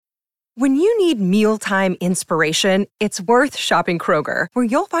When you need mealtime inspiration, it's worth shopping Kroger, where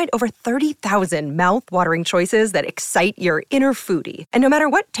you'll find over 30,000 mouth-watering choices that excite your inner foodie. And no matter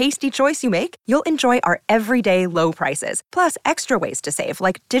what tasty choice you make, you'll enjoy our everyday low prices, plus extra ways to save,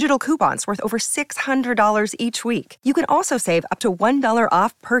 like digital coupons worth over $600 each week. You can also save up to $1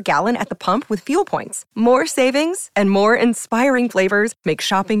 off per gallon at the pump with fuel points. More savings and more inspiring flavors make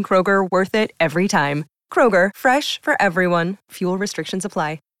shopping Kroger worth it every time. Kroger, fresh for everyone. Fuel restrictions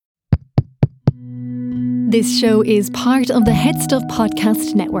apply. This show is part of the Head Stuff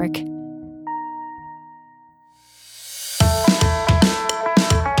Podcast Network.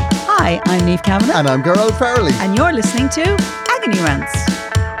 Hi, I'm Niamh Kavanagh. And I'm Gerald Farrelly. And you're listening to Agony Rants.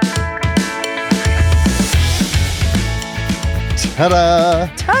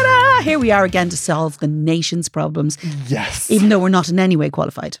 Ta-da! Ta-da! Here we are again to solve the nation's problems. Yes. Even though we're not in any way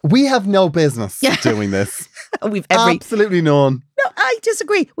qualified. We have no business doing this. We've absolutely none. No, I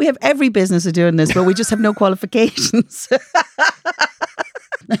disagree. We have every business of doing this, but we just have no qualifications.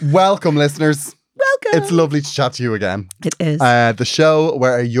 Welcome, listeners. Welcome. It's lovely to chat to you again. It is. The show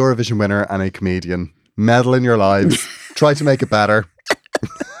where a Eurovision winner and a comedian meddle in your lives, try to make it better.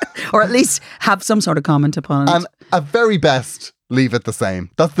 Or at least have some sort of comment upon it. And at very best, leave it the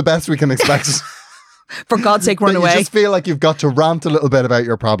same. That's the best we can expect. For God's sake, run away. You just feel like you've got to rant a little bit about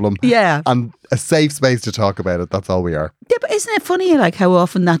your problem. Yeah. And a safe space to talk about it. That's all we are. Yeah, but isn't it funny like how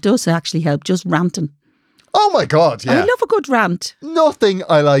often that does actually help, just ranting? Oh my God, yeah. I love a good rant. Nothing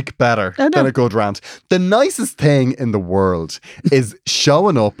I like better than a good rant. The nicest thing in the world is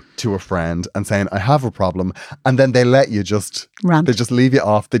showing up to a friend and saying, I have a problem. And then they let you just rant. They just leave you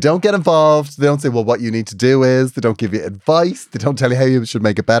off. They don't get involved. They don't say, well, what you need to do is. They don't give you advice. They don't tell you how you should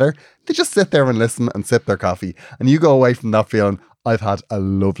make it better. They just sit there and listen and sip their coffee. And you go away from that feeling, I've had a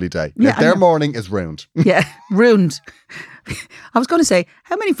lovely day. Yeah, their morning is ruined. Yeah, ruined. I was going to say,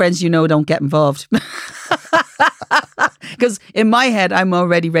 how many friends you know don't get involved? Because in my head, I'm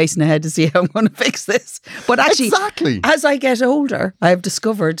already racing ahead to see how I'm going to fix this. But actually, exactly. As I get older, I've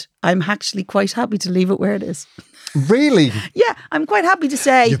discovered I'm actually quite happy to leave it where it is. Really? Yeah, I'm quite happy to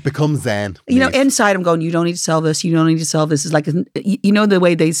say. You've become zen. You know, inside I'm going, you don't need to solve this. You don't need to solve this. It's like, you know, the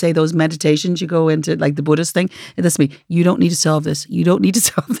way they say those meditations, you go into like the Buddhist thing. And that's me. You don't need to solve this. You don't need to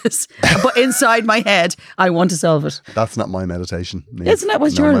solve this. But inside my head, I want to solve it. That's not my meditation. Isn't that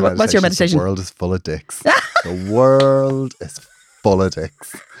what's your meditation? The world is full of dicks. The world is full of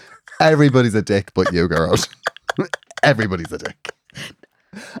dicks. Everybody's a dick but you, girl. Everybody's a dick.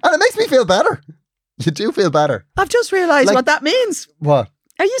 And it makes me feel better. You do feel better. I've just realised what that means. What?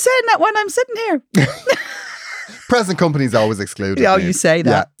 Are you saying that when I'm sitting here? Present company's always excluded. Oh, you say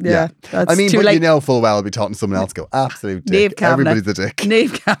that. Yeah. I mean, but late. You know full well I'll be talking to someone else go, absolute dick. Everybody's a dick.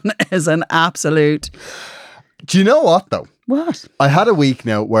 Niamh Kavanagh is an absolute. Do you know what though? What? I had a week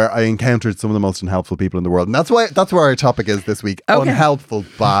now where I encountered some of the most unhelpful people in the world. And that's where our topic is this week. Okay. Unhelpful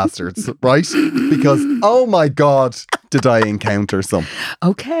bastards, right? Because, oh my God, did I encounter some.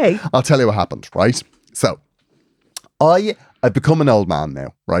 Okay. I'll tell you what happened, right? So, I've become an old man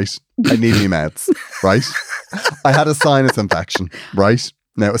now, right? I need new meds, right? I had a sinus infection, right?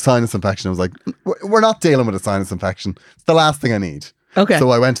 Now, a sinus infection, I was like, we're not dealing with a sinus infection. It's the last thing I need. Okay.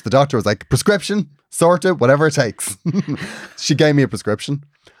 So I went to the doctor, I was like, prescription, sort it, whatever it takes. She gave me a prescription.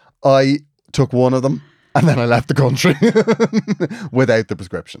 I took one of them and then I left the country without the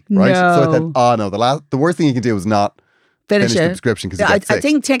prescription, right? No. So I thought, oh no, the worst thing you can do is not finish the prescription because you get sick. I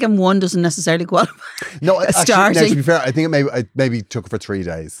think taking one doesn't necessarily qualify. No, actually, to be fair, I think I maybe took it for 3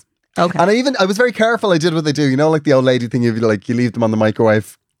 days. Okay. And I was very careful. I did what they do. You know, like the old lady thing, you leave them on the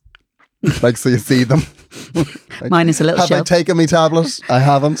microwave. Like, so you see them. Like, mine is a little Have I taken my tablet? I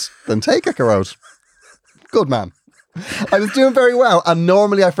haven't. Then take it, Garrod. Good man. I was doing very well. And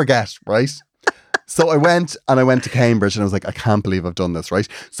normally I forget, right? So I went to Cambridge and I was like, I can't believe I've done this, right?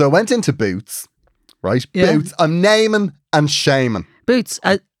 So I went into Boots, right? Yeah. Boots. I'm naming and shaming. Boots.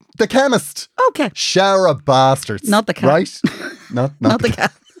 The chemist. Okay. Shower of bastards. Not the cat. Right? Not the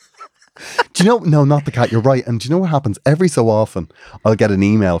cat. Do you know? No, not the cat. You're right. And do you know what happens? Every so often, I'll get an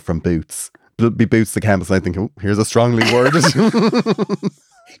email from Boots. It'll be Boots the chemist. And I think, oh, here's a strongly worded.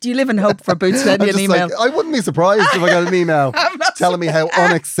 Do you live in hope for Boots to send you an email? Like, I wouldn't be surprised if I got an email telling me how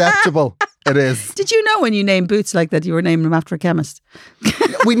unacceptable it is. Did you know when you named Boots like that, you were naming him after a chemist?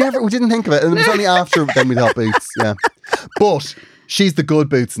 We didn't think of it. And it was only after then we thought Boots. Yeah. But she's the good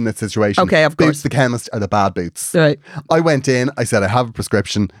Boots in this situation. Okay, of course. Boots the chemist are the bad Boots. Right. I went in, I said, I have a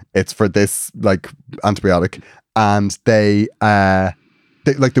prescription. It's for this like antibiotic. And they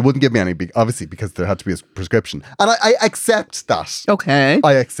wouldn't give me any, obviously, because there had to be a prescription. And I accept that. Okay.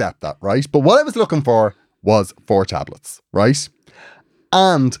 I accept that, right? But what I was looking for was 4 tablets, right?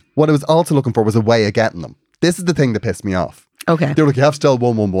 And what I was also looking for was a way of getting them. This is the thing that pissed me off. Okay. They were like, you have to dial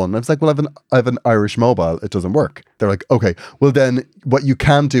 111. And I was like, well, I have an Irish mobile. It doesn't work. They're like, okay, well then what you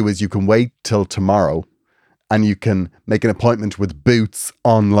can do is you can wait till tomorrow and you can make an appointment with Boots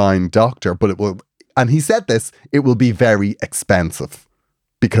online doctor. But it will, and he said this, it will be very expensive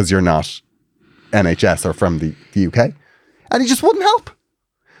because you're not NHS or from the UK. And he just wouldn't help.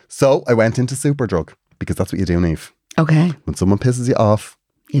 So I went into Superdrug because that's what you do, Niamh. Okay. When someone pisses you off,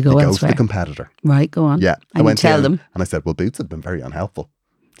 you go to the competitor. Right, go on. Yeah. And I went tell them. And I said, well, Boots have been very unhelpful.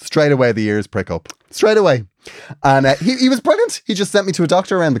 Straight away, the ears prick up. Straight away. And he was brilliant. He just sent me to a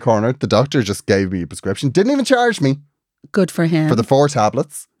doctor around the corner. The doctor just gave me a prescription. Didn't even charge me. Good for him. For the 4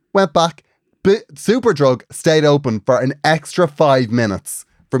 tablets. Went back. Superdrug stayed open for an extra 5 minutes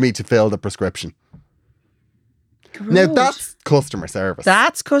for me to fill the prescription. Good. Now that's customer service.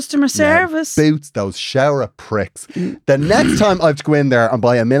 That's customer service. Now, Boots, those shower of pricks. The next time I have to go in there and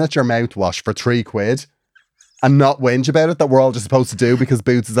buy a miniature mouthwash for £3 and not whinge about it that we're all just supposed to do because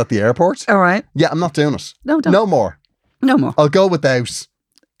Boots is at the airport. All right. Yeah, I'm not doing it. No, don't. No more. No more. I'll go without.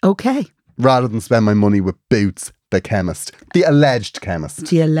 Okay. Rather than spend my money with Boots, the chemist. The alleged chemist.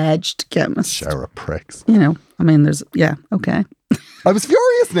 The alleged chemist. Shower of pricks. You know, I mean, okay. I was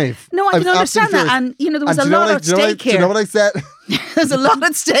furious, Niamh. No, I can understand that. And, you know, there was a lot at stake here. Do you know what I said? There's a lot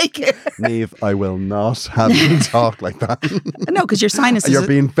at stake here. Niamh, I will not have you talk like that. No, because your sinuses... You're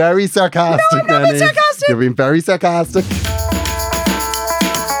being very sarcastic. No, I'm not being sarcastic. You're being very sarcastic.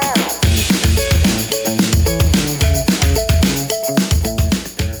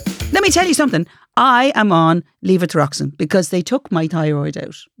 Let me tell you something. I am on levothyroxine because they took my thyroid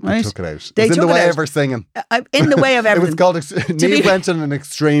out. Right? They took it out. They it was took in the way out. of her singing. In the way of everything. It was called... Niamh went on an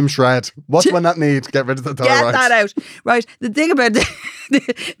extreme shred. What's when that need? Get rid of the thyroid. Get that out. Right. The thing about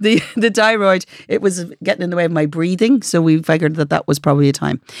the thyroid, it was getting in the way of my breathing. So we figured that was probably a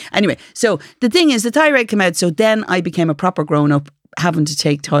time. Anyway, so the thing is the thyroid came out. So then I became a proper grown-up having to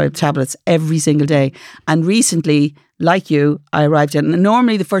take thyroid tablets every single day. And recently... like you, I arrived in. And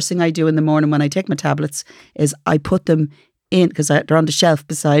normally the first thing I do in the morning when I take my tablets is I put them in, because they're on the shelf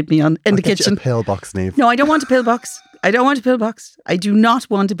beside me in the kitchen. You a pillbox, Niamh. No, I don't want a pillbox. I don't want a pillbox. I do not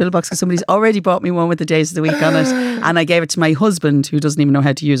want a pillbox because somebody's already bought me one with the days of the week on it. And I gave it to my husband who doesn't even know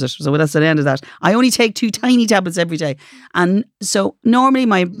how to use it. So that's the end of that. I only take 2 tiny tablets every day. And so normally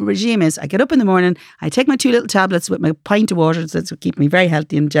my regime is I get up in the morning, I take my 2 little tablets with my pint of water to keep me very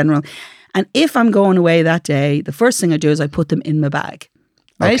healthy in general. And if I'm going away that day, the first thing I do is I put them in my bag.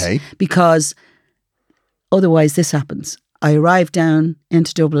 Right? Okay. Because otherwise this happens. I arrived down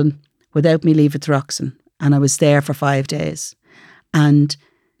into Dublin without me levothyroxine and I was there for 5 days. And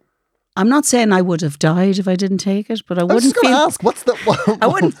I'm not saying I would have died if I didn't take it, but I wouldn't feel... I was just going to ask, I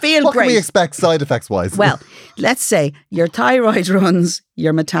wouldn't feel what great. What can we expect side effects wise? Well, let's say your thyroid runs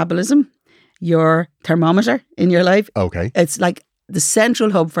your metabolism, your thermometer in your life. Okay. It's like the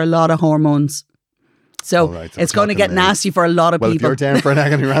central hub for a lot of hormones. So it's going to get nasty for a lot of people. Well, if you're down for an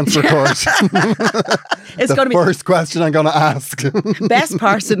agony rant record, it's going to be the first question I'm going to ask.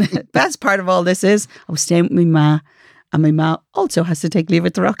 Best part of all this is I was staying with my ma, and my ma also has to take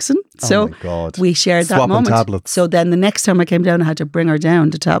levothyroxine. So we shared that moment. Tablets. So then the next time I came down, I had to bring her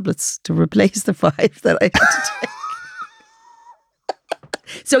down to tablets to replace the 5 that I had to take.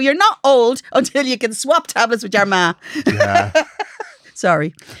 So you're not old until you can swap tablets with your ma. Yeah.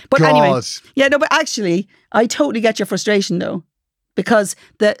 Sorry. But anyway. Yeah, no, but actually, I totally get your frustration though. Because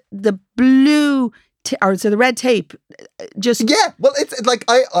the blue the red tape just... Yeah, well, it's like,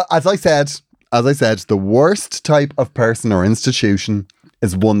 as I said, the worst type of person or institution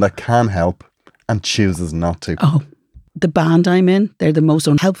is one that can help and chooses not to. Oh, the band I'm in, they're the most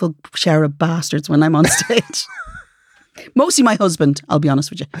unhelpful shower of bastards when I'm on stage. Mostly my husband, I'll be honest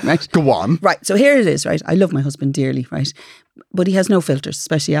with you, right? Go on. Right, so here it is, right? I love my husband dearly, right? But he has no filters,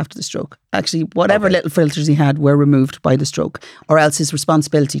 especially after the stroke. Actually, whatever little filters he had were removed by the stroke, or else his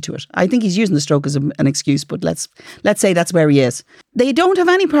responsibility to it. I think he's using the stroke as an excuse, but let's say that's where he is. They don't have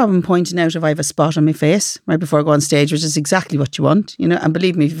any problem pointing out if I have a spot on my face right before I go on stage, which is exactly what you want, you know? And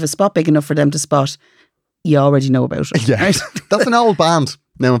believe me, if you have a spot big enough for them to spot, you already know about it. Yeah, right? That's an old band.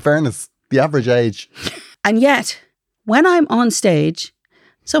 Now, in fairness, the average age. And yet... when I'm on stage,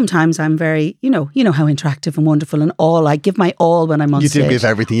 sometimes I'm very, you know how interactive and wonderful and all. I give my all when I'm on stage. You do give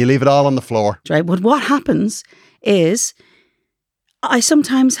everything. You leave it all on the floor. Right. But what happens is I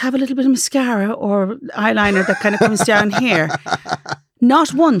sometimes have a little bit of mascara or eyeliner that kind of comes down here.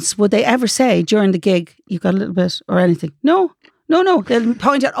 Not once would they ever say during the gig, you've got a little bit or anything. No, No. They'll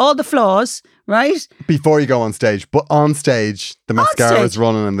point out all the flaws, right? Before you go on stage. But on stage, the mascara is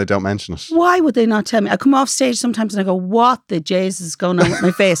running and they don't mention it. Why would they not tell me? I come off stage sometimes and I go, what the Jesus is going on with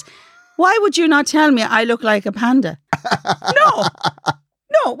my face? Why would you not tell me I look like a panda?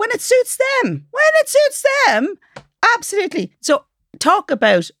 No, when it suits them. Absolutely. So talk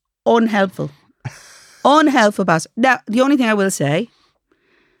about unhelpful. Unhelpful bastard. Now, the only thing I will say,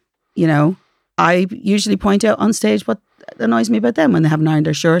 I usually point out on stage what annoys me about them when they haven't ironed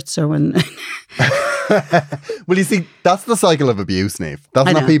their shirts or when... Well, you see, that's the cycle of abuse, Niamh.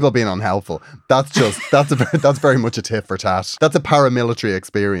 That's not people being unhelpful. That's very much a tit for tat. That's a paramilitary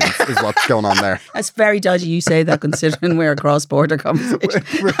experience is what's going on there. That's very dodgy you say that considering we're a cross-border conversation.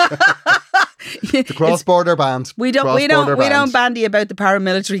 The cross-border band. We don't bandy about the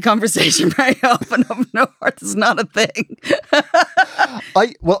paramilitary conversation very often up north. It's not a thing.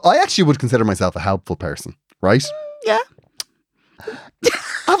 I actually would consider myself a helpful person, right? Yeah.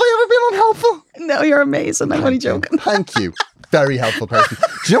 Have I ever been unhelpful? No, you're amazing. I'm only joking. Thank you. Very helpful person.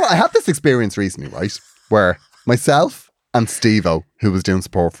 Do you know what? I had this experience recently, right? Where myself and Steve-O, who was doing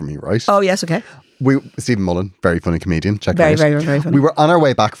support for me, right? Oh, yes, okay. Stephen Mullen, very funny comedian. Check very, him out. very, very funny. We were on our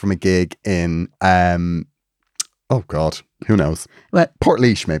way back from a gig in, oh God, who knows? What?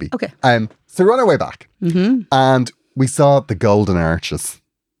 Portlaoise, maybe. Okay. So we're on our way back and we saw the Golden Arches.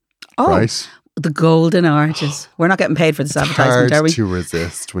 Oh, right? The Golden Arches. We're not getting paid for this advertisement, are we? Hard to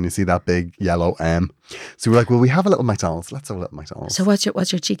resist when you see that big yellow M. So we're like, well, we have a little McDonald's. Let's have a little McDonald's. So what's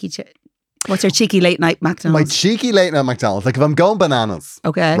your cheeky late night McDonald's? My cheeky late night McDonald's. Like if I'm going bananas,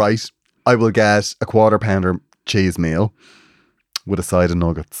 okay, right, I will get a quarter pounder cheese meal with a side of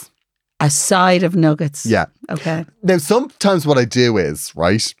nuggets. A side of nuggets. Yeah. Okay. Now sometimes what I do is,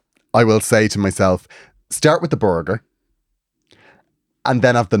 right, I will say to myself, start with the burger and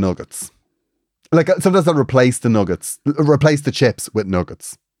then have the nuggets. Like sometimes I'll replace the chips with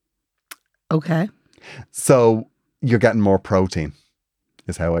nuggets. Okay. So you're getting more protein,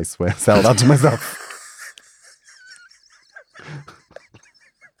 is how I sell that to myself.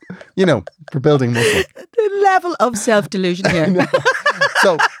 For building muscle. The level of self-delusion here.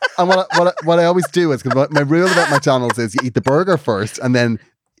 So, and what I always do is, because my rule about McDonald's is you eat the burger first, and then,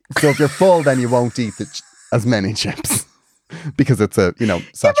 so if you're full, then you won't eat as many chips. Because it's a,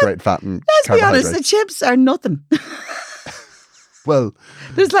 saturated fat and let's carbohydrates. be honest, the chips are nothing. Well,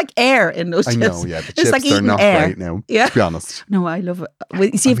 there's like air in those chips. I know, yeah. The it's chips like are not air. great now, yeah. to be honest. No, I love it. Well,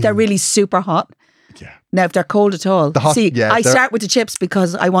 you see, if they're really super hot. Yeah. Now, if they're cold at all. I start with the chips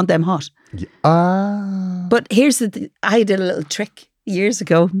because I want them hot. Yeah. But here's I did a little trick years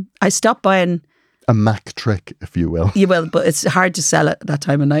ago. I stopped buying... A Mac trick, if you will. You will, but it's hard to sell it at that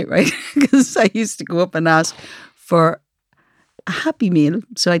time of night, right? Because I used to go up and ask for a Happy Meal.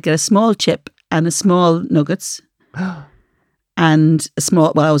 So I'd get a small chip and a small nuggets and a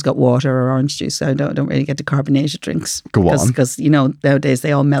small, I always got water or orange juice. So I don't really get the carbonated drinks. Go on. Because, nowadays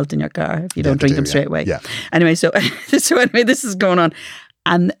they all melt in your car if you don't drink them straight away. Yeah. Anyway, so this is going on.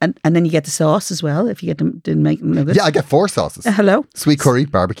 And then you get the sauce as well if you get them, didn't make nuggets. Yeah, I get 4 sauces. Hello? Sweet curry,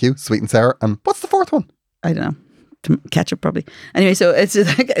 barbecue, sweet and sour. And what's the 4th one? I don't know. Ketchup probably. Anyway, so it's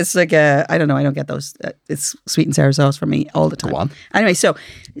like I don't know. I don't get those. It's sweet and sour sauce for me all the time. Go on. Anyway, so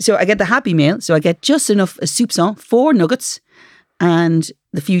I get the Happy Meal. So I get just enough soupçon, 4 nuggets, and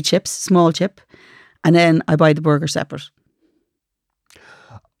the few chips, small chip, and then I buy the burger separate.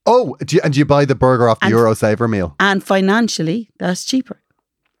 Oh, do you buy the burger off the Eurosaver meal? And financially, that's cheaper.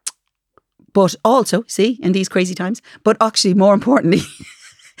 But also, see, in these crazy times, but actually more importantly,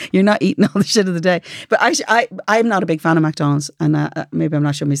 you're not eating all the shit of the day. But I'm not a big fan of McDonald's, and maybe I'm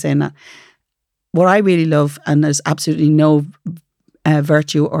not sure me saying that. What I really love, and there's absolutely no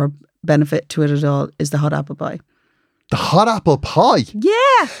virtue or benefit to it at all, is the hot apple pie. The hot apple pie?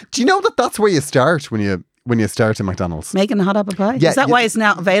 Yeah. Do you know that's where you start when you start in McDonald's? Making a hot apple pie? Yeah. Is that why it's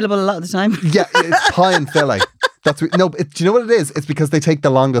now available a lot of the time? Yeah, it's pie and fillet. Do you know what it is? It's because they take the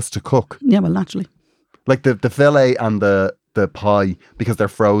longest to cook. Yeah, well, naturally. Like the fillet and the pie, because they're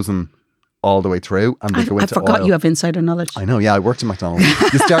frozen all the way through and they go into oil. I forgot you have insider knowledge. I know, yeah, I worked in McDonald's.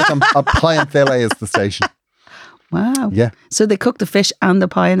 You start on a pie and fillet is the station. Wow. Yeah. So they cook the fish and the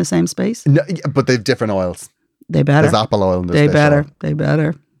pie in the same space? No, but they've different oils. They better. There's apple oil and there's fish oil. They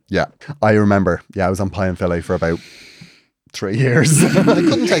better. Yeah. I remember, I was on pie and fillet for about 3 years. I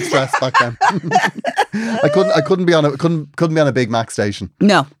couldn't take stress back then. I couldn't be on a Big Mac station.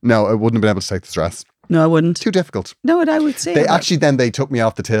 No, I wouldn't have been able to take the stress. No, I wouldn't. Too difficult. No, I would say. They took me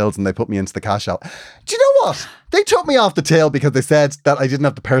off the tills and they put me into the cash out. Do you know what? They took me off the till because they said that I didn't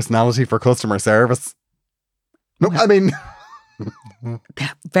have the personality for customer service. No, I mean...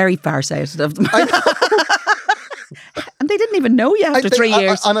 Very farsighted of them. And they didn't even know you after 3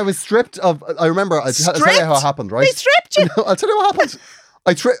 years. And I was stripped of. I remember. I'll tell you how it happened. Right? They stripped you. I'll tell you what happened.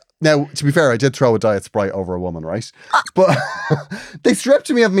 Now, to be fair, I did throw a Diet Sprite over a woman, right? But they stripped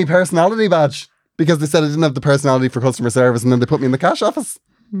me of my personality badge because they said I didn't have the personality for customer service, and then they put me in the cash office.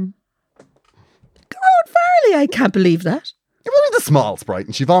 Garrod Farley, I can't believe that. It was a small Sprite,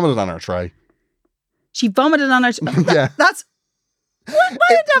 and she vomited on her tray. She vomited on her tray? Yeah. That's... Why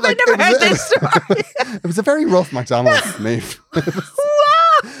have I never heard this story? It was a very rough McDonald's, Neve.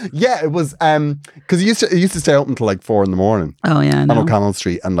 Yeah, it was because it used to stay open till like 4 a.m. Oh yeah, I know. On O'Connell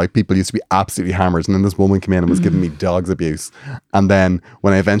Street, and like people used to be absolutely hammered. And then this woman came in and was giving me dog's abuse. And then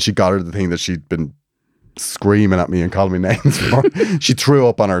when I eventually got her the thing that she'd been screaming at me and calling me names for, she threw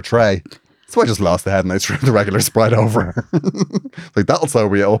up on her tray. So I just lost the head and I threw the regular Sprite over her. Like, that'll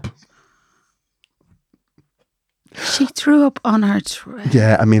sober you up. She threw up on her tray.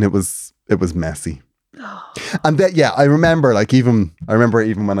 Yeah, I mean it was messy. And then, yeah, I remember even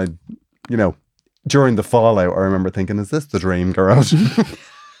when I, during the fallout, I remember thinking, is this the dream, girl?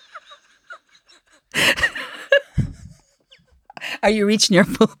 Are you reaching your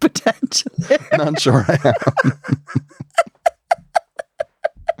full potential? Not sure I am.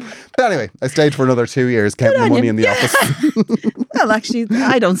 But anyway, I stayed for another 2 years counting the money in the office. Well, actually,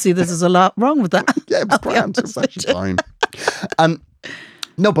 I don't see this as a lot wrong with that. Yeah, it was grand. It was actually fine.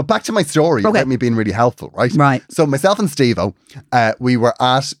 No, but back to my story about me being really helpful, right? Right. So myself and Steve-O, we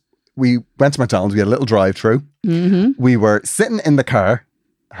went to McDonald's, we had a little drive-through. Mm-hmm. We were sitting in the car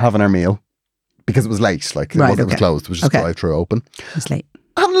having our meal because it was late, like it wasn't closed, it was just drive-through open. It's late.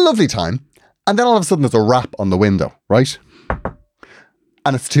 Having a lovely time. And then all of a sudden there's a rap on the window, right?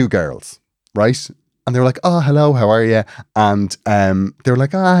 And it's 2 girls, right? And they were like, oh, hello, how are you? And they were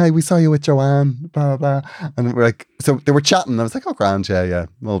like, oh, hey, we saw you with Joanne, blah, blah, blah. And we're like, so they were chatting. And I was like, oh, grand, yeah.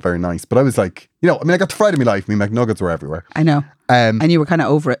 Well, very nice. But I was like, I got the fright of my life. Me McNuggets were everywhere. I know. And you were kind of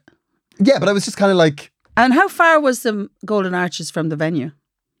over it. Yeah, but I was just kind of like. And how far was the Golden Arches from the venue?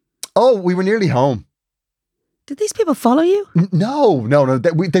 Oh, we were nearly home. Did these people follow you? No.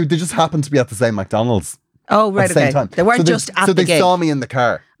 They just happened to be at the same McDonald's. Oh, right, at the same time. They weren't just at the gig. So they saw me in the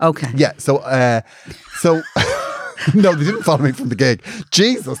car. Okay. Yeah, so no, they didn't follow me from the gig.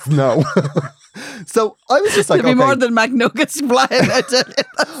 Jesus, no. So I was just like, there'd be more than McNuggets flying.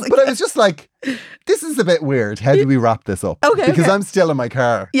 But I was just like, this is a bit weird. How do we wrap this up? Okay. Because I'm still in my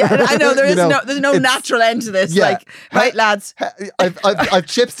car. Yeah, I know there's no natural end to this. Yeah. Right, lads. I've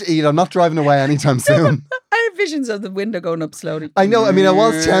chips to eat. I'm not driving away anytime soon. I have visions of the window going up slowly. I know. I mean, I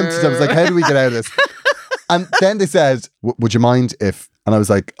was tempted. I was like, how do we get out of this? And then they said, would you mind if, and I was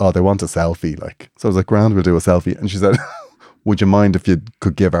like, oh, they want a selfie. Like, so I was like, grand, we'll do a selfie. And she said, would you mind if you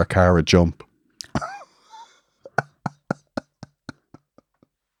could give our car a jump?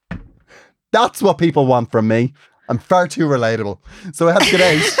 That's what people want from me. I'm far too relatable. So I had to get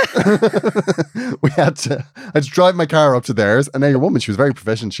out. I had to drive my car up to theirs. And now your woman, she was very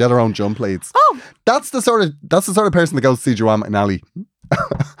proficient. She had her own jump leads. Oh, that's the sort of person that goes to see Joanne McNally.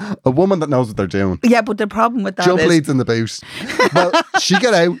 A woman that knows what they're doing. Yeah, but the problem with that jump leads in the boot. Well, she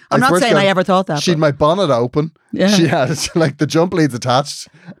got out. I'm not saying I ever thought that. She had my bonnet open. Yeah. She had like the jump leads attached.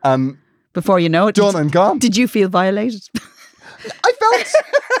 And before you know it, done and gone. Did you feel violated? I felt.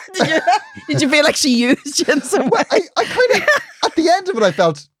 Did you feel like she used you in some way? I kind of, at the end of it, I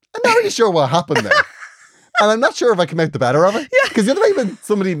felt, I'm not really sure what happened there. And I'm not sure if I can make the better of it. Because the other way when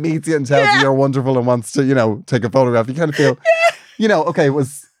somebody meets you and tells you you're wonderful and wants to, take a photograph, you kind of feel, okay, it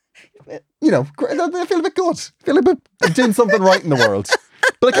was, I feel a bit good. I feel a bit doing something right in the world.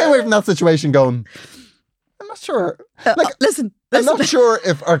 But I came away from that situation going, I'm not sure. Listen. I'm not sure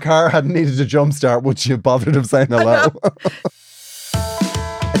if our car had needed a jump start, would you have bothered of saying hello?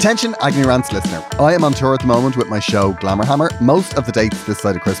 Attention, Agony Rants listener. I am on tour at the moment with my show Glamour Hammer. Most of the dates this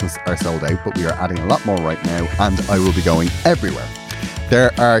side of Christmas are sold out, but we are adding a lot more right now, and I will be going everywhere.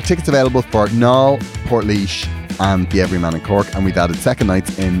 There are tickets available for Knoll, Portlaoise and the Everyman in Cork, and we've added second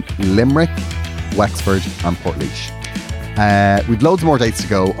nights in Limerick, Wexford and Portlaoise. We've loads more dates to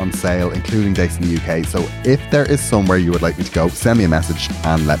go on sale, including dates in the UK, so if there is somewhere you would like me to go, send me a message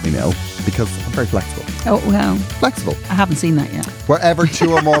and let me know, because I'm very flexible. Oh, wow. Flexible. I haven't seen that yet. Wherever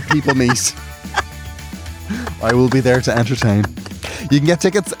 2 or more people meet, I will be there to entertain. You can get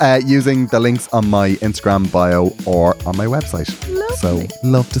tickets using the links on my Instagram bio or on my website. Lovely. So,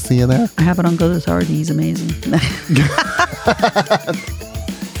 love to see you there. I have it on good authority. He's amazing.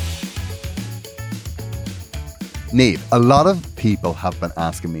 Niamh, a lot of people have been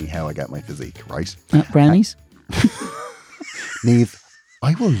asking me how I get my physique, right? Brownies? Niamh,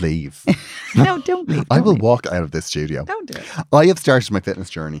 I will leave. No, don't leave. I will walk out of this studio. Don't do it. I have started my fitness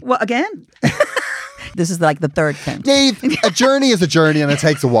journey. What, again? This is like the third count. Dave, a journey is a journey and it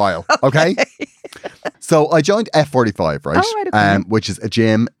takes a while, okay? So I joined F45, right? Oh, right, okay. Which is a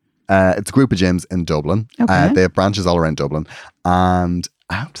gym. It's a group of gyms in Dublin. Okay. They have branches all around Dublin. And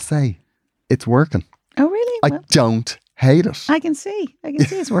I have to say, it's working. Oh, really? I don't hate it. I can see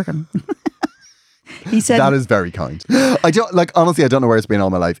it's working. He said that is very kind. Honestly, I don't know where it's been all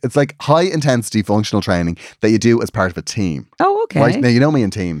my life. It's like high intensity functional training that you do as part of a team. Oh, okay. Right? Now, you know me in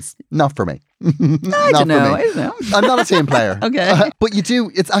teams. Not for me. I don't know. I'm not a team player. Okay. But you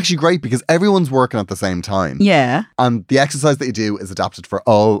do, it's actually great because everyone's working at the same time. Yeah. And the exercise that you do is adapted for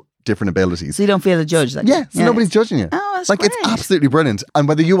all different abilities. So you don't feel the judge. Nobody's judging you. Oh, that's It's great. absolutely brilliant. And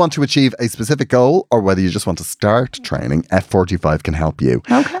whether you want to achieve a specific goal or whether you just want to start training, F45 can help you.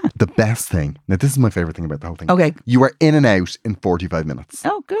 Okay. The best thing, now this is my favourite thing about the whole thing. Okay. You are in and out in 45 minutes.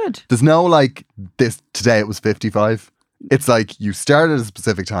 Oh, good. There's no today it was 55. It's like you started at a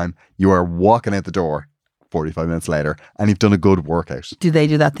specific time, you are walking out the door 45 minutes later and you've done a good workout. Do they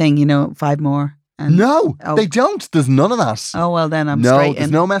do that thing, 5 more? No, they don't. There's none of that. Oh, well then I'm no, straight there's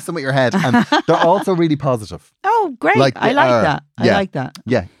in. no messing with your head. And they're also really positive. Oh, great. I like that. I like that.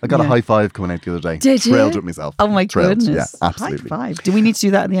 Yeah, I got a high five coming out the other day. Did you? Thrilled with myself. Oh my Thrilled. goodness. Yeah, absolutely. High five. Do we need to do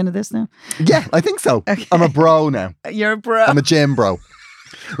that at the end of this now? Yeah, I think so. Okay. I'm a bro now. You're a bro. I'm a gym bro.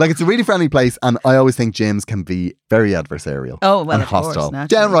 It's a really friendly place, and I always think gyms can be very adversarial. Oh, well, and of course, hostile. naturally.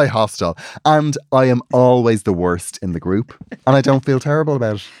 Downright hostile. And I am always the worst in the group, and I don't feel terrible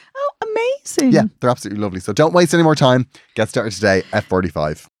about it. Oh, amazing. Yeah, they're absolutely lovely. So don't waste any more time. Get started today,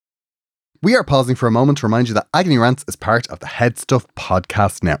 F45. We are pausing for a moment to remind you that Agony Rants is part of the Head Stuff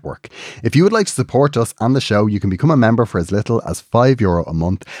Podcast Network. If you would like to support us and the show, you can become a member for as little as €5 a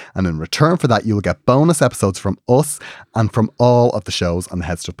month. And in return for that, you will get bonus episodes from us and from all of the shows on the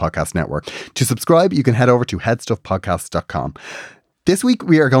Head Stuff Podcast Network. To subscribe, you can head over to headstuffpodcast.com. This week,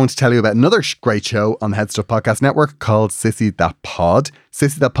 we are going to tell you about another great show on the Head Stuff Podcast Network called Sissy That Pod.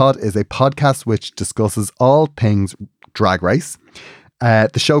 Sissy That Pod is a podcast which discusses all things Drag Race.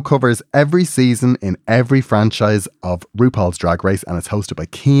 The show covers every season in every franchise of RuPaul's Drag Race, and it's hosted by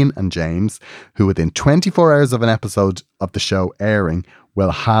Cian and James, who within 24 hours of an episode of the show airing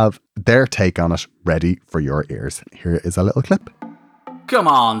will have their take on it ready for your ears. Here is a little clip. Come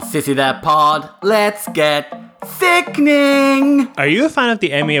on, Sissy That Pod, let's get thickening! Are you a fan of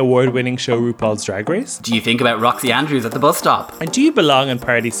the Emmy Award-winning show RuPaul's Drag Race? Do you think about Roxy Andrews at the bus stop? And do you belong in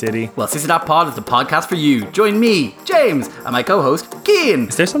Party City? Well, Sissy That Pod is the podcast for you. Join me, James, and my co-host, Cian,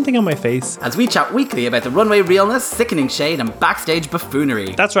 Is there something on my face? as we chat weekly about the runway realness, sickening shade, and backstage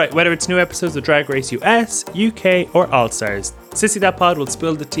buffoonery. That's right, whether it's new episodes of Drag Race US, UK, or All Stars, Sissy That Pod will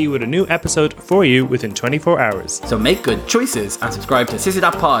spill the tea with a new episode for you within 24 hours. So make good choices and subscribe to Sissy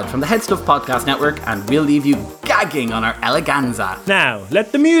That Pod from the Head Stuff Podcast Network, and we'll leave you gagging on our eleganza. Now,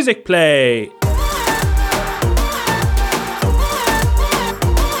 let the music play!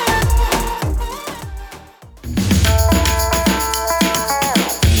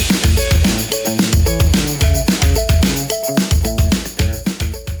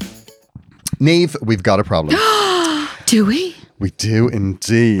 Niamh, we've got a problem. Do we? We do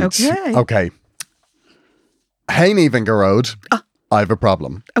indeed. Okay. Hey, Niamh and Garode, I have a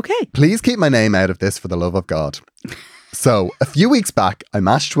problem. Okay. Please keep my name out of this for the love of God. So, a few weeks back, I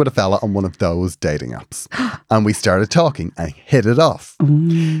matched with a fella on one of those dating apps. And we started talking and hit it off.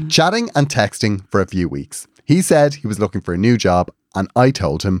 Chatting and texting for a few weeks. He said he was looking for a new job, and I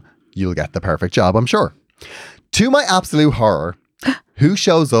told him, you'll get the perfect job, I'm sure. To my absolute horror, who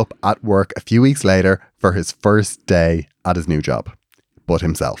shows up at work a few weeks later for his first day at his new job? But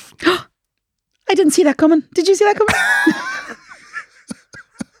himself. I didn't see that coming. Did you see that coming?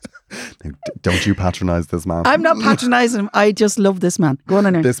 Now, don't you patronise this man. I'm not patronising him. I just love this man. Go on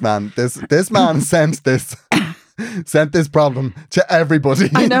in there. This man sent this problem to everybody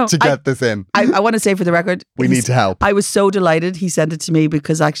I know. to get this in. I want to say for the record, We need to help. I was so delighted he sent it to me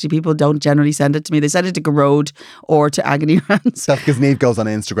because actually people don't generally send it to me. They send it to Garode or to Agony Rants. That's because Niamh goes on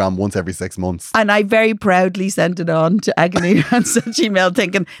Instagram once every 6 months. And I very proudly sent it on to Agony Rants at Gmail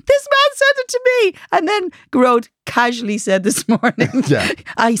thinking, this man sent it to me. And then Garode casually said this morning, Yeah.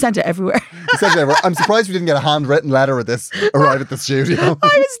 He sent it everywhere. He said whatever. I'm surprised we didn't get a handwritten letter of this arrive at the studio.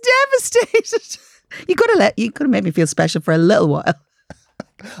 I was devastated. You could have made me feel special for a little while.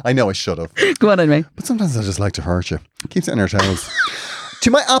 I know I should have. Go on anyway. But sometimes I just like to hurt you. Keeps it on your toes. To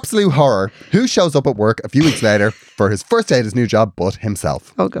my absolute horror, who shows up at work a few weeks later for his first day at his new job but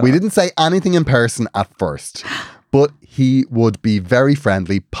himself? Oh, God. We didn't say anything in person at first, but he would be very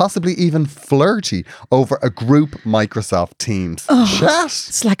friendly, possibly even flirty over a group Microsoft Teams chat.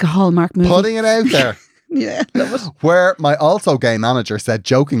 It's like a Hallmark movie. Putting it out there. Yeah, love it. Where my also gay manager said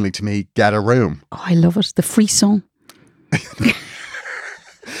jokingly to me, get a room. Oh, I love it. The frisson.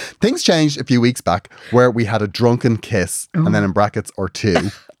 Things changed a few weeks back where we had a drunken kiss and then in brackets or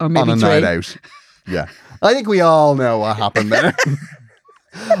two Or maybe on a three. night out. Yeah. I think we all know what happened there.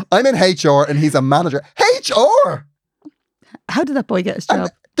 I'm in HR and he's a manager. HR! How did that boy get his job?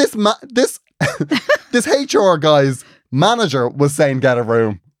 This HR guy's manager was saying get a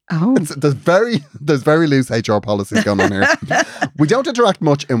room. Oh. There's very loose HR policies going on here. We don't interact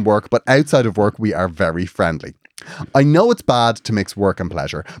much in work, but outside of work we are very friendly. I know it's bad to mix work and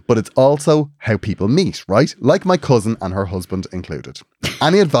pleasure, but it's also how people meet, right? Like my cousin and her husband included.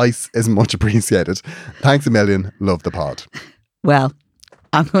 Any advice is much appreciated. Thanks a million. Love the pod. Well,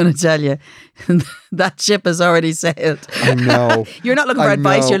 I'm going to tell you, that ship has already sailed. I know. You're not looking for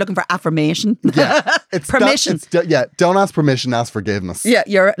advice, you're looking for affirmation. Yeah. Permission. Don't ask permission, ask forgiveness. Yeah,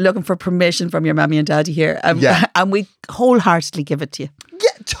 you're looking for permission from your mammy and daddy here. And we wholeheartedly give it to you.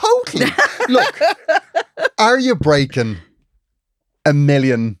 Yeah, totally. Look, are you breaking a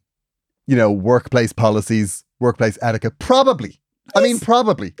million, workplace policies, workplace etiquette? Probably. Yes. I mean,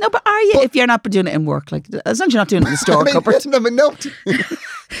 probably. No, but are you, if you're not doing it in work? Like, as long as you're not doing it in the store cupboard. No.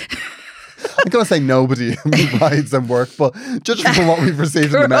 I'm going to say nobody rides and work, but judging from what we've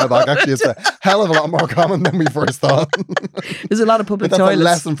received in the mailbag, actually it's a hell of a lot more common than we first thought. There's a lot of public that's toilets.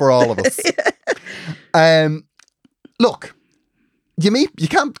 That's a lesson for all of us. Look, you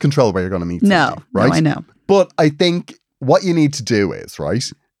can't control where you're going to meet somebody, right? No, I know. But I think what you need to do is,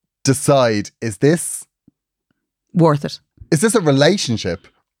 right, decide, is this worth it? Is this a relationship,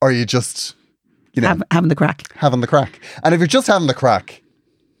 or are you just, having the crack? Having the crack. And if you're just having the crack,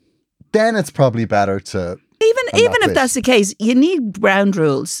 then it's probably better to... Even if that's the case, you need ground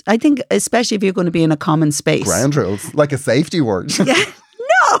rules. I think, especially if you're going to be in a common space. Ground rules? Like a safety word. Yeah.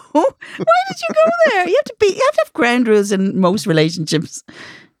 No. Why did you go there? You have to have ground rules in most relationships.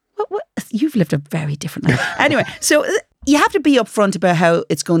 What? You've lived a very different life. Anyway, so you have to be upfront about how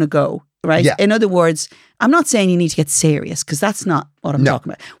it's going to go, right? Yeah. In other words, I'm not saying you need to get serious, because that's not what I'm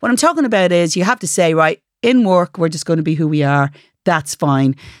talking about. What I'm talking about is you have to say, right, in work, we're just going to be who we are. That's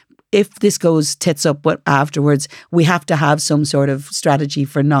fine. If this goes tits up afterwards, we have to have some sort of strategy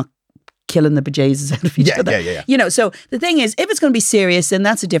for not killing the bejesus out of each other. Yeah. So the thing is, if it's going to be serious, then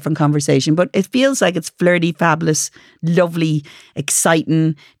that's a different conversation. But it feels like it's flirty, fabulous, lovely,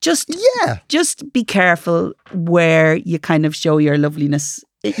 exciting. Just be careful where you kind of show your loveliness.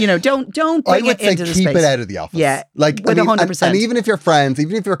 Don't bring it into the space. Keep it out of the office. Yeah, with 100%. And even if you're friends,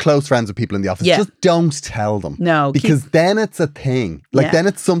 even if you're close friends with people in the office, just don't tell them. No, because then it's a thing. Then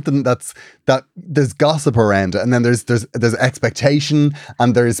it's something that there's gossip around it, and then there's expectation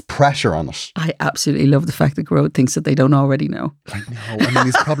and there's pressure on it. I absolutely love the fact that Grode thinks that they don't already know. I know. I mean,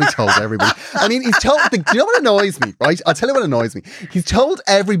 he's probably told everybody. I mean, he's told. Do you know what annoys me? Right? I'll tell you what annoys me. He's told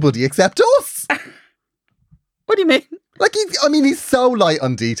everybody except us. What do you mean? Like, he's so light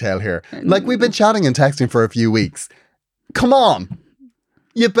on detail here. Like, we've been chatting and texting for a few weeks. Come on.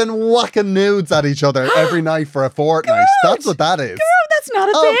 You've been whacking nudes at each other every night for a fortnight. Girl, that's what that is. Girl, that's not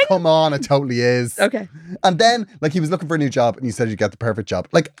a thing. Oh, come on. It totally is. Okay. And then, like, he was looking for a new job and you said you'd get the perfect job.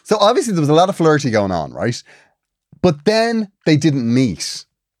 Like, so obviously there was a lot of flirty going on, right? But then they didn't meet.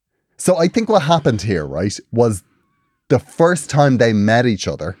 So I think what happened here, right, was the first time they met each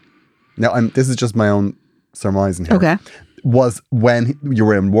other. Now, this is just my own surmising here. Okay. Was when you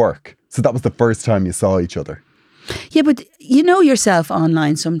were in work. So that was the first time you saw each other. Yeah, but you know yourself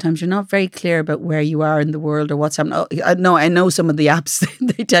online, sometimes you're not very clear about where you are in the world or what's happening. I know some of the apps,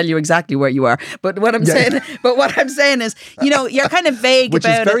 they tell you exactly where you are. But what I'm saying is, you're kind of vague Which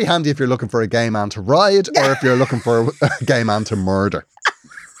about it. Which is very handy if you're looking for a gay man to ride or if you're looking for a gay man to murder.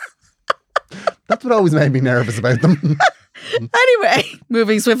 That's what always made me nervous about them. Anyway,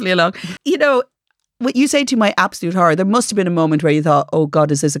 moving swiftly along. What you say to my absolute horror, there must have been a moment where you thought, oh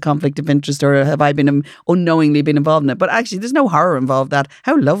God, is this a conflict of interest, or have I been unknowingly been involved in it? But actually, there's no horror involved in that.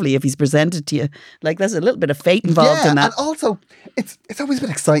 How lovely if he's presented to you. Like, there's a little bit of fate involved in that. And also, it's always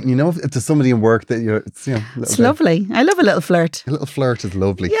been exciting, if to somebody in work that it's lovely. I love a little flirt. A little flirt is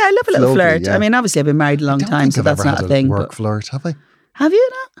lovely. Yeah, I love a little flirt. Yeah. I mean, obviously I've been married a long time, so that's not a thing. Work flirt, have I? Have you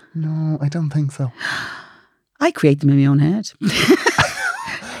not? No, I don't think so. I create them in my own head.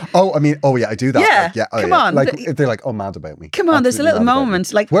 I do that. Yeah, come on. Like, they're like, mad about me. Come on, there's a little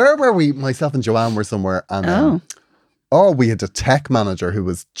moment. Like, where were we? Myself and Joanne were somewhere, and we had a tech manager who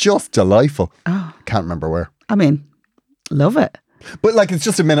was just delightful. Oh, can't remember where. I mean, love it. But like, it's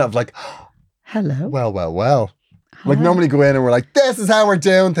just a minute of like, hello. Well. Like normally go in and we're like, this is how we're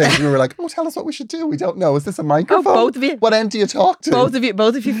doing things. And we were like, oh, tell us what we should do. We don't know. Is this a microphone? Oh, both of you. What end do you talk to? Both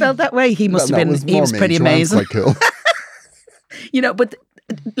of you felt that way. He must have been, he was pretty Joanne's amazing. quite cool. You know, but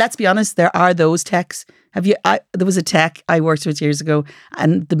let's be honest, there are those techs. There was a tech I worked with years ago,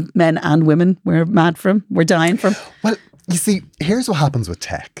 and the men and women were mad for him, were dying for him. Well, you see, here's what happens with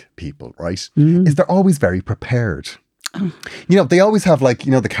tech people, right? Is they're always very prepared. You know, they always have like,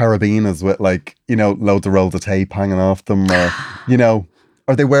 you know, the carabinas with like, you know, loads of rolls of tape hanging off them, or, you know,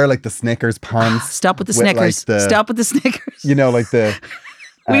 or they wear like the Snickers pants. Stop with the Snickers. Like Stop with the Snickers. You know, like the...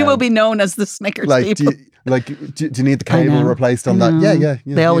 we will be known as the Snickers people. Do you need the cable replaced on that? Yeah.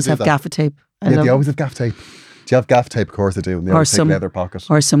 They always have gaffer tape. They always have gaff tape. Do you have gaff tape? Of course I do. And they always take leather pocket.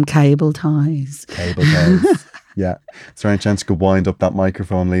 Or some cable ties. Cable ties. Yeah. Is there any chance you could wind up that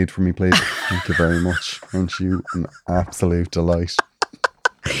microphone lead for me, please? Thank you very much. Aren't you an absolute delight?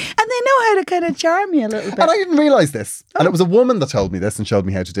 And they know how to kind of charm you a little bit. And I didn't realise this. And it was a woman that told me this and showed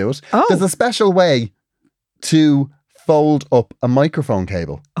me how to do it. Oh. There's a special way to fold up a microphone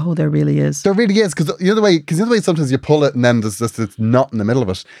cable. Oh, there really is. There really is, because the other way sometimes you pull it and then there's just it's not in the middle of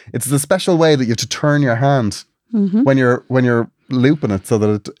it. It's the special way that you have to turn your hand when you're looping it so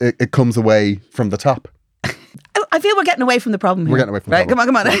that it comes away from the top. I feel we're getting away from the problem here. We're getting away from the problem.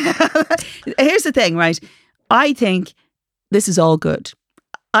 Come on. Here's the thing, right? I think this is all good.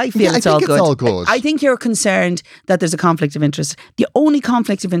 I feel it's all good. I think you're concerned that there's a conflict of interest. The only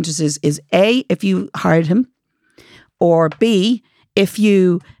conflict of interest is A, if you hired him, or B, if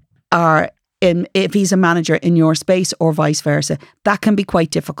you are if he's a manager in your space, or vice versa. That can be quite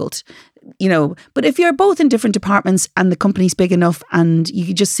difficult, you know. But if you're both in different departments and the company's big enough and you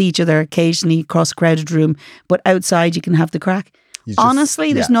can just see each other occasionally across a crowded room, but outside you can have the crack.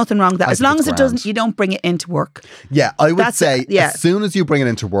 Honestly, there's nothing wrong with that. As long as you don't bring it into work. Yeah, I would say as soon as you bring it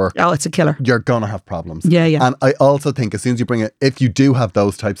into work, it's a killer. You're going to have problems. Yeah. And I also think as soon as you bring it, if you do have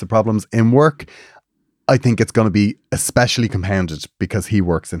those types of problems in work, I think it's going to be especially compounded because he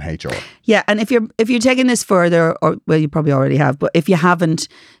works in HR. Yeah, and if you're taking this further, or well, you probably already have, but if you haven't,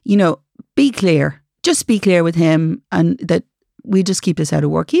 you know, be clear. Just be clear with him, and that we just keep this out of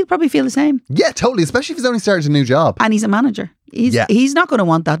work. He'll probably feel the same. Yeah, totally. Especially if he's only started a new job. And he's a manager. He's not going to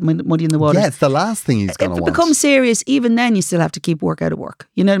want that muddy in the water. Yeah, it's the last thing he's going to want. If it becomes serious, even then you still have to keep work out of work.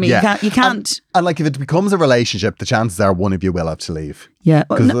 You know what I mean? Yeah. You can't. And like if it becomes a relationship, the chances are one of you will have to leave. Yeah.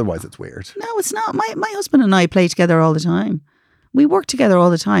 Because otherwise it's weird. No, it's not. My husband and I play together all the time. We work together all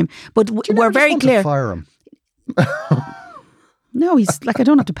the time. But we're very clear. To fire him? No, he's like, I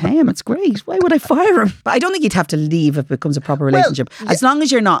don't have to pay him. It's great. Why would I fire him? But I don't think you'd have to leave if it becomes a proper relationship. As long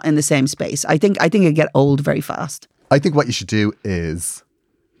as you're not in the same space. I think it'd get old very fast. I think what you should do is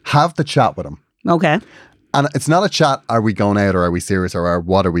have the chat with him. Okay. And it's not a chat, are we going out or are we serious or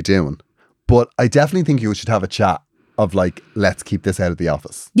what are we doing? But I definitely think you should have a chat of like, let's keep this out of the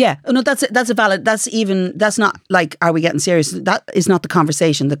office. Yeah. No, that's a valid, that's not like, are we getting serious? That is not the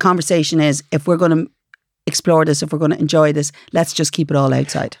conversation. The conversation is, if we're going to explore this, if we're going to enjoy this, let's just keep it all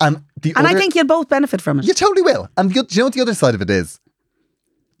outside. And I think you'll both benefit from it. You totally will. And do you know what the other side of it is?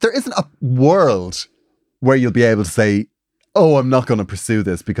 There isn't a world where you'll be able to say, oh, I'm not going to pursue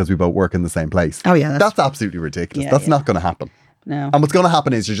this because we both work in the same place. Oh yeah. That's absolutely ridiculous. That's not going to happen. No. And what's going to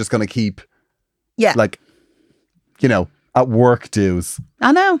happen is you're just going to keep, like, you know, at work dues.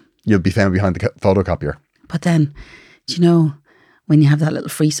 I know. You'll be found behind the photocopier. But then, do you know, when you have that little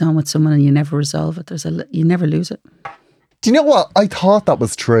frisson with someone and you never resolve it, you never lose it. Do you know what? I thought that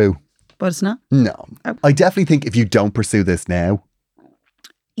was true. But it's not? No. I definitely think if you don't pursue this now.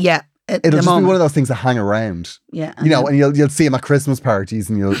 Yeah. It'll just be one of those things that hang around. Yeah. You know, and you'll see him at Christmas parties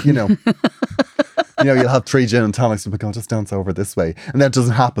and you'll you'll have 3 gin and tonics and be like, oh, just dance over this way. And then it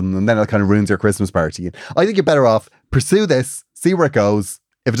doesn't happen. And then it kind of ruins your Christmas party. I think you're better off, pursue this, see where it goes.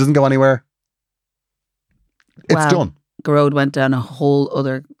 If it doesn't go anywhere, it's done. Garode went down a whole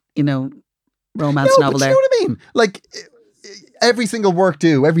other, romance novel there. You know what I mean? Like, every single work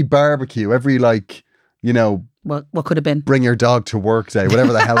do, every barbecue, every what could have been? Bring your dog to work day,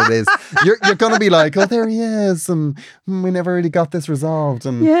 whatever the hell it is. You're going to be like, oh, there he is. And we never really got this resolved.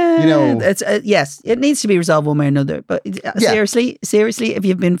 And, it's yes, it needs to be resolved one way or another. But seriously, if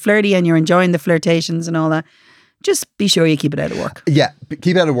you've been flirty and you're enjoying the flirtations and all that, just be sure you keep it out of work. Yeah,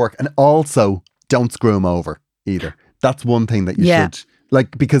 keep it out of work. And also, don't screw him over either. That's one thing that you should.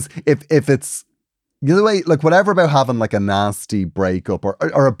 Like, because if it's the other way, like whatever about having like a nasty breakup or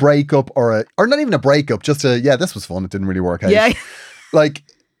a breakup or not even a breakup, just this was fun, it didn't really work out. Yeah. Like,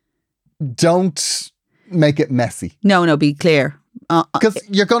 don't make it messy. No, be clear. Because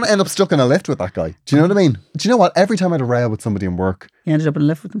you're going to end up stuck in a lift with that guy. Do you know what I mean? Do you know what? Every time I had a row with somebody in work, you ended up in a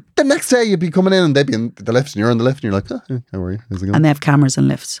lift with them. The next day you'd be coming in and they'd be in the lift and you're in the lift and you're like, oh, hey, how are you? How's it going? And they have cameras in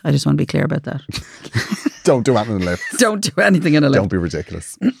lifts. I just want to be clear about that. Don't do anything in a lift. Don't do anything in a lift. Don't be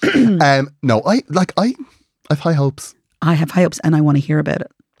ridiculous. No, I've high hopes. I have high hopes and I want to hear about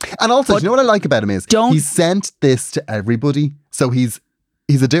it. And also, do you know what I like about him is he sent this to everybody. So he's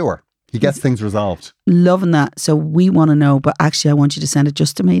a doer. He gets things resolved. Loving that. So we want to know, but actually I want you to send it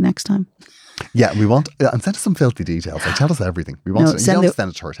just to me next time. Yeah, we want, and send us some filthy details. Like, tell us everything. We want to send it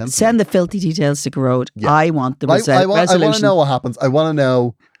to her. Send the filthy details to Garode. Yeah. I want the resolution. I want to know what happens. I want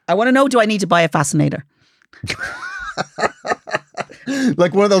to know, do I need to buy a fascinator?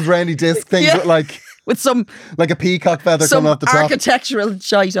 Like one of those roundy disc things with some like a peacock feather coming off the top. Architectural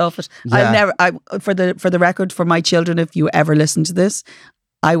shite off it. Yeah. For the record, for my children, if you ever listen to this,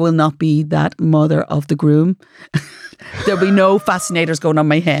 I will not be that mother of the groom. There'll be no fascinators going on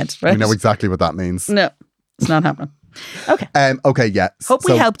my head. Right? We know exactly what that means. No, it's not happening. Okay. Okay. Yeah. Hope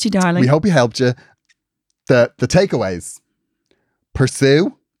we helped you, darling. We hope we helped you. The takeaways: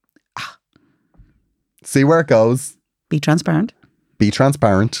 pursue, see where it goes, be transparent.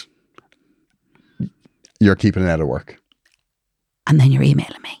 You're keeping it out of work, and then you're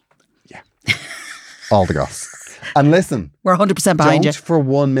emailing me. Yeah. All the goss. And listen, we're 100% behind you. Don't for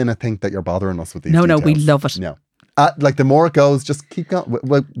 1 minute think that you're bothering us with these No, details. we love it. No. Like the more it goes, just keep going.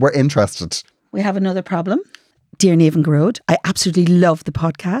 We're interested. We have another problem. Dear Niamh and Garode, I absolutely love the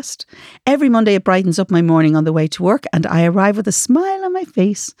podcast. Every Monday it brightens up my morning on the way to work and I arrive with a smile on my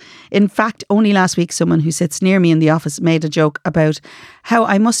face. In fact, only last week someone who sits near me in the office made a joke about how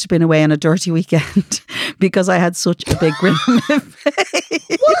I must have been away on a dirty weekend because I had such a big grin on my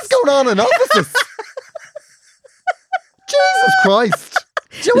face. What is going on in offices? Jesus Christ.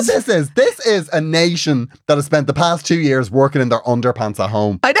 Do you know what this is? This is a nation that has spent the past 2 years working in their underpants at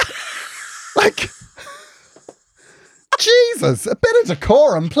home. I know. Like, Jesus, a bit of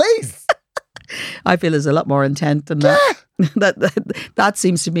decorum, please. I feel is a lot more intent than that. Yeah. That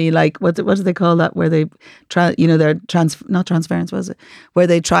seems to me like, what do they call that? Where they try, they're not transference, was it? Where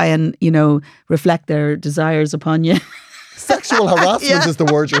they try and, reflect their desires upon you. Sexual harassment is the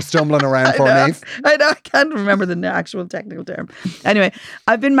word you're stumbling around for, Niamh. I know, I can't remember the actual technical term. Anyway,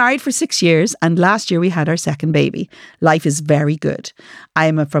 I've been married for 6 years and last year we had our second baby. Life is very good. I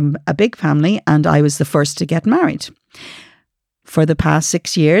am from a big family and I was the first to get married. For the past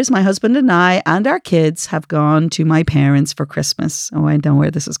 6 years, my husband and I and our kids have gone to my parents for Christmas. Oh, I know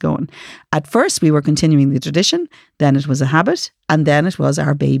where this is going. At first, we were continuing the tradition. Then it was a habit. And then it was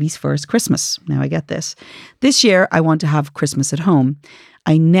our baby's first Christmas. Now I get this. This year, I want to have Christmas at home.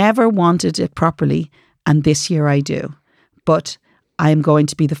 I never wanted it properly. And this year I do. But I am going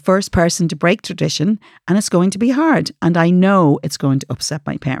to be the first person to break tradition. And it's going to be hard. And I know it's going to upset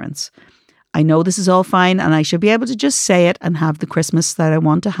my parents. I know this is all fine and I should be able to just say it and have the Christmas that I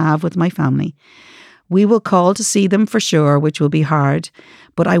want to have with my family. We will call to see them for sure, which will be hard,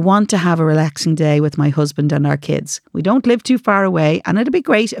 but I want to have a relaxing day with my husband and our kids. We don't live too far away and it'd be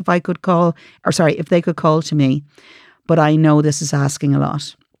great if they could call to me, but I know this is asking a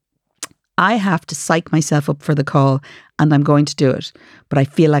lot. I have to psych myself up for the call and I'm going to do it, but I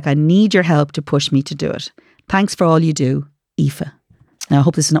feel like I need your help to push me to do it. Thanks for all you do, Aoife. Now, I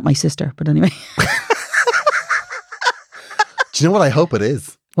hope this is not my sister, but anyway. Do you know what I hope it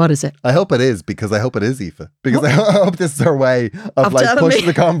is? What is it? I hope it is because I hope it is Aoife. Because I hope this is her way of pushing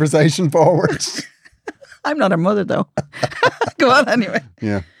the conversation forward. I'm not her mother, though. Go on anyway.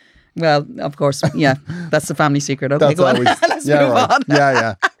 Yeah. Well, of course. Yeah. That's the family secret. Okay, go on. Let's move on.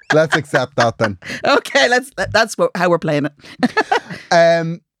 Yeah. Let's accept that then. Okay, that's how we're playing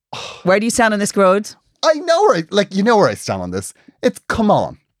it. Where do you stand on this, Garode? I know where I stand on this. It's come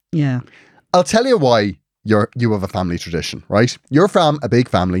on. Yeah. I'll tell you why you have a family tradition, right? You're from a big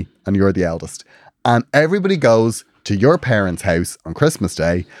family and you're the eldest. And everybody goes to your parents' house on Christmas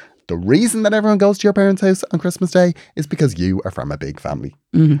Day. The reason that everyone goes to your parents' house on Christmas Day is because you are from a big family.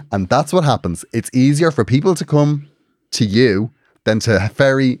 Mm-hmm. And that's what happens. It's easier for people to come to you than to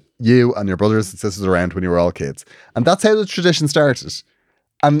ferry you and your brothers and sisters around when you were all kids. And that's how the tradition started.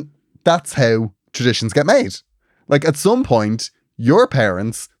 And that's how traditions get made. Like at some point, your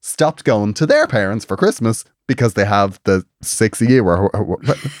parents stopped going to their parents for Christmas because they have the 6 a year. How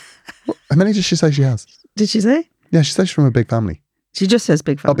many did she say she has? Did she say? Yeah, she says she's from a big family. She just says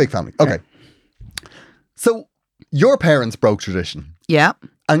big family. Oh, big family. Okay. So your parents broke tradition. Yeah.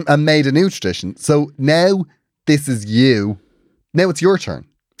 And made a new tradition. So now this is you. Now it's your turn.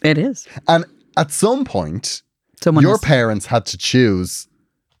 It is. And at some point, your parents had to choose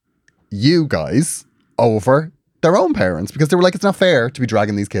you guys over their own parents because they were like, it's not fair to be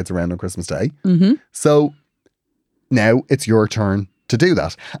dragging these kids around on Christmas Day. Mm-hmm. So now it's your turn to do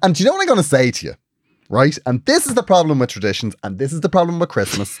that. And do you know what I'm going to say to you? Right? And this is the problem with traditions, and this is the problem with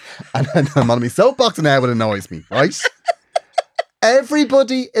Christmas. And I'm on my soapbox now, it annoys me, right?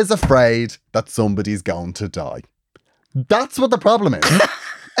 Everybody is afraid that somebody's going to die. That's what the problem is.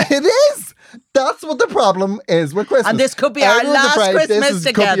 It is. That's what the problem is with Christmas. And this could be our last Christmas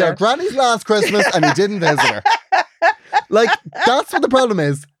together. Could be our granny's last Christmas and he didn't visit her. Like, that's what the problem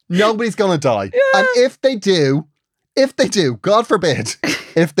is. Nobody's going to die. Yeah. And if they do, God forbid,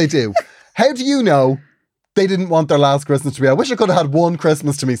 if they do, how do you know they didn't want their last Christmas to be? I wish I could have had one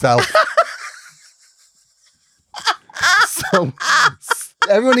Christmas to myself. So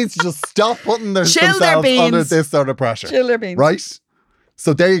everyone needs to just stop putting themselves under this sort of pressure. Chill their beans. Right?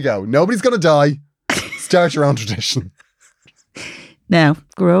 So there you go. Nobody's going to die. Start your own tradition. Now,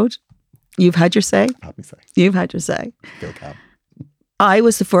 Gearóid, you've had your say. Have me say. You've had your say. Go, Cam. I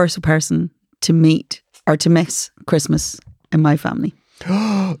was the first person to meet or to miss Christmas in my family.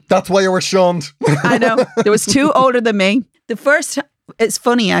 That's why you were shunned. I know. There was two older than me. The first, it's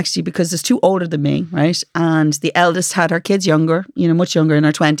funny actually because there's two older than me, right? And the eldest had her kids younger, much younger, in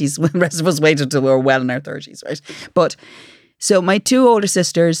her 20s. The rest of us waited until we were well in our 30s, right? But so my two older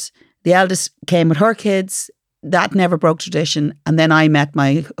sisters, the eldest came with her kids. That never broke tradition. And then I met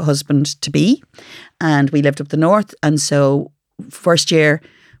my husband-to-be and we lived up the north. And so first year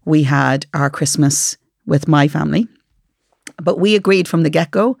we had our Christmas with my family. But we agreed from the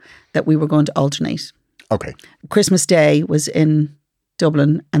get-go that we were going to alternate. Okay. Christmas Day was in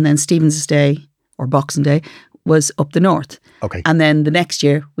Dublin and then Stephen's Day or Boxing Day was up the north. Okay. And then the next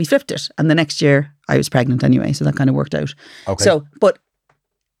year we flipped it. And the next year I was pregnant anyway, so that kind of worked out. Okay. So, but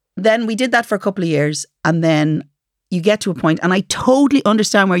then we did that for a couple of years and then you get to a point, and I totally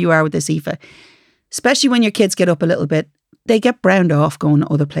understand where you are with this, Aoife, especially when your kids get up a little bit, they get browned off going to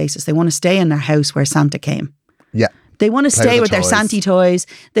other places. They want to stay in their house where Santa came. Yeah. They want to stay with their Santy toys.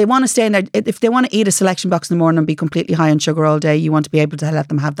 They want to stay in there. If they want to eat a selection box in the morning and be completely high on sugar all day, you want to be able to let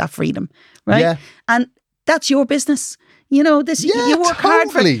them have that freedom, right? Yeah. And that's your business. You work hard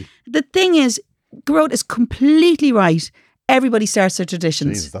for it. The thing is, Gearóid is completely right. Everybody starts their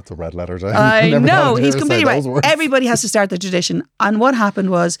traditions. Jeez, that's a red letter day. I know, he's completely right. Everybody has to start their tradition. And what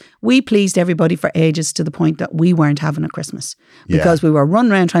happened was we pleased everybody for ages to the point that we weren't having a Christmas because we were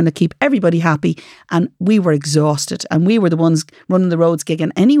running around trying to keep everybody happy and we were exhausted and we were the ones running the roads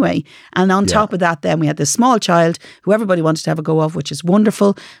gigging anyway. And on top of that, then we had this small child who everybody wanted to have a go of, which is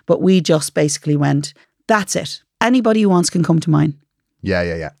wonderful. But we just basically went, that's it. Anybody who wants can come to mine.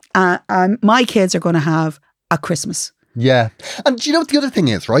 Yeah. My kids are going to have a Christmas. Yeah. And do you know what the other thing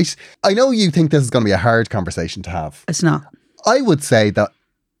is, right? I know you think this is going to be a hard conversation to have. It's not. I would say that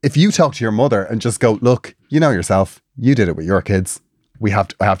if you talk to your mother and just go, look, you know yourself, you did it with your kids. I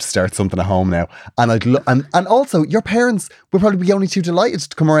have to start something at home now. And and also your parents would probably be only too delighted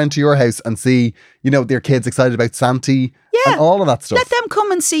to come around to your house and see, their kids excited about Santy and all of that stuff. Let them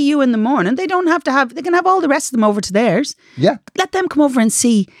come and see you in the morning. They don't have to they can have all the rest of them over to theirs. Yeah. Let them come over and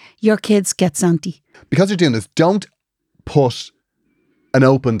see your kids get Santy. Because you're doing this, don't put an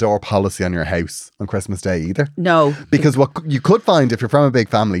open door policy on your house on Christmas Day either. No. Because what you could find if you're from a big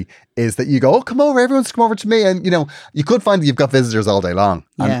family is that you go, oh, come over, everyone's come over to me. And, you could find that you've got visitors all day long.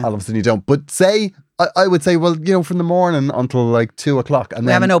 And all of a sudden you don't. But I would say, well, from the morning until like 2:00. And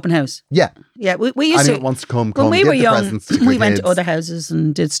we have an open house. Yeah. Yeah. We used Anyone wants to come. When we were young, we went kids. to other houses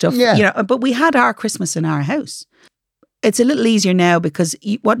and did stuff. Yeah. But we had our Christmas in our house. It's a little easier now because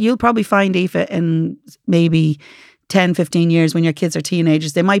what you'll probably find, Aoife, in maybe 10, 15 years when your kids are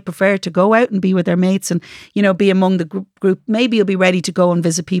teenagers, they might prefer to go out and be with their mates and, be among the group. Maybe you'll be ready to go and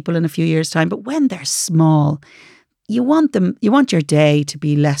visit people in a few years' time. But when they're small, you want your day to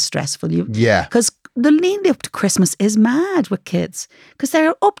be less stressful. Because the lead up to Christmas is mad with kids because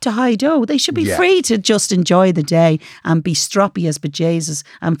they're up to high dough. They should be free to just enjoy the day and be stroppy as bejesus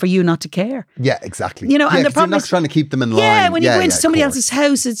and for you not to care. Yeah, exactly. And the problem you're not trying to keep them in line. Yeah, when you go into somebody else's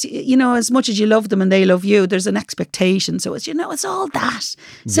house, it's, as much as you love them and they love you, there's an expectation. So it's, it's all that.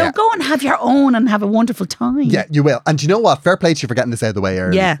 So go and have your own and have a wonderful time. Yeah, you will. And do you know what? Fair play to you for getting this out of the way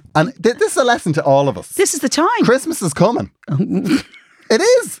early. Yeah. And this is a lesson to all of us. This is the time. Christmas is coming. It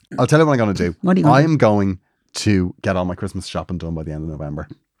is. I'll tell you what I'm going to do. What are you going to do? I am going to get all my Christmas shopping done by the end of November.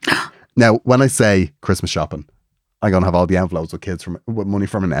 Now, when I say Christmas shopping, I'm going to have all the envelopes with money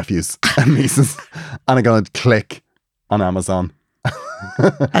from my nephews and nieces. And I'm going to click on Amazon.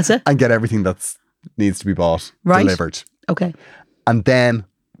 That's it? And get everything that needs to be bought delivered. Okay. And then,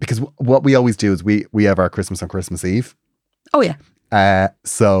 because what we always do is we have our Christmas on Christmas Eve. Oh, yeah.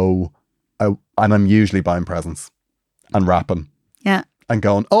 So and I'm usually buying presents and wrapping. Yeah. And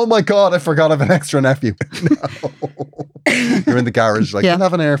going, oh my God, I forgot I have an extra nephew. No. You're in the garage like, can I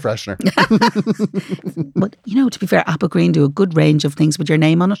have an air freshener? But, to be fair, Apple Green do a good range of things with your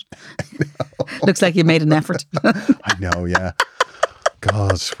name on it. Looks like you made an effort. I know, yeah.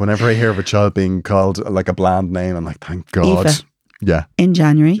 God, whenever I hear of a child being called like a bland name, I'm like, thank God. Aoife, yeah. In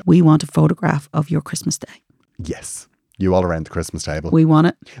January, we want a photograph of your Christmas day. Yes. You all around the Christmas table. We want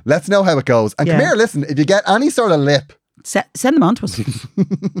it. Let's know how it goes. And come here, listen, if you get any sort of lip, send them on to us.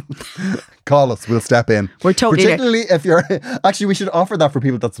 Call us. We'll step in. We're totally particularly if you're. Actually, we should offer that for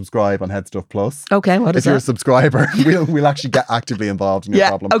people that subscribe on Head Stuff Plus. Okay, what is that? If you're a subscriber, we'll actually get actively involved in your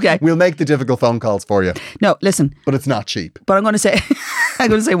problem. Okay, we'll make the difficult phone calls for you. No, listen, but it's not cheap. But I'm going to say,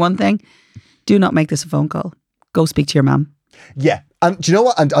 one thing: do not make this a phone call. Go speak to your mum. Yeah, and do you know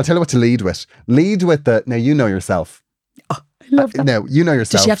what? And I'll tell you what to lead with. Lead with the now. You know yourself. I love that. No, you know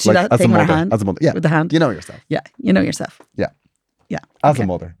yourself. Does she have to do that thing with her hand? As a mother, yeah. With the hand? You know yourself. Yeah, you know yourself. Yeah. Yeah. As a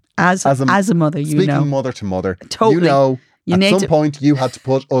mother. As a mother, Speaking mother to mother. Totally. At some point you had to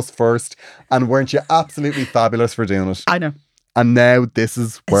put us first, and weren't you absolutely fabulous for doing it? I know. And now this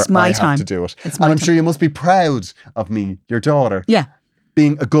is where I have to do it. And I'm sure you must be proud of me, your daughter. Yeah.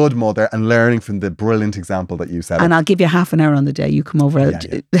 Being a good mother and learning from the brilliant example that you set. And I'll give you half an hour on the day. You come over.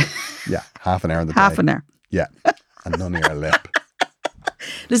 Yeah, half an hour on the day. Half an hour. Yeah. And none of your lip.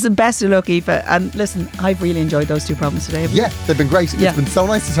 Listen, best of luck, Aoife. And listen, I've really enjoyed those two problems today. Yeah, they've been great. It's been so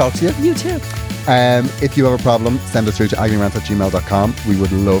nice to talk to you. You too. If you have a problem, send it through to agonyrant@gmail.com. We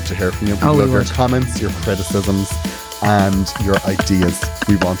would love to hear from you. We love your comments, your criticisms, and your ideas.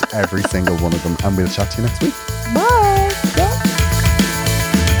 We want every single one of them. And we'll chat to you next week. Bye.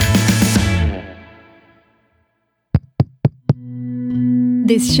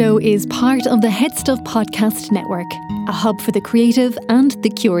 This show is part of the Head Stuff Podcast Network, a hub for the creative and the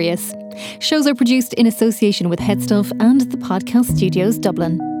curious. Shows are produced in association with Head Stuff and the Podcast Studios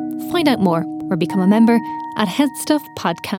Dublin. Find out more or become a member at Headstuff Podcast.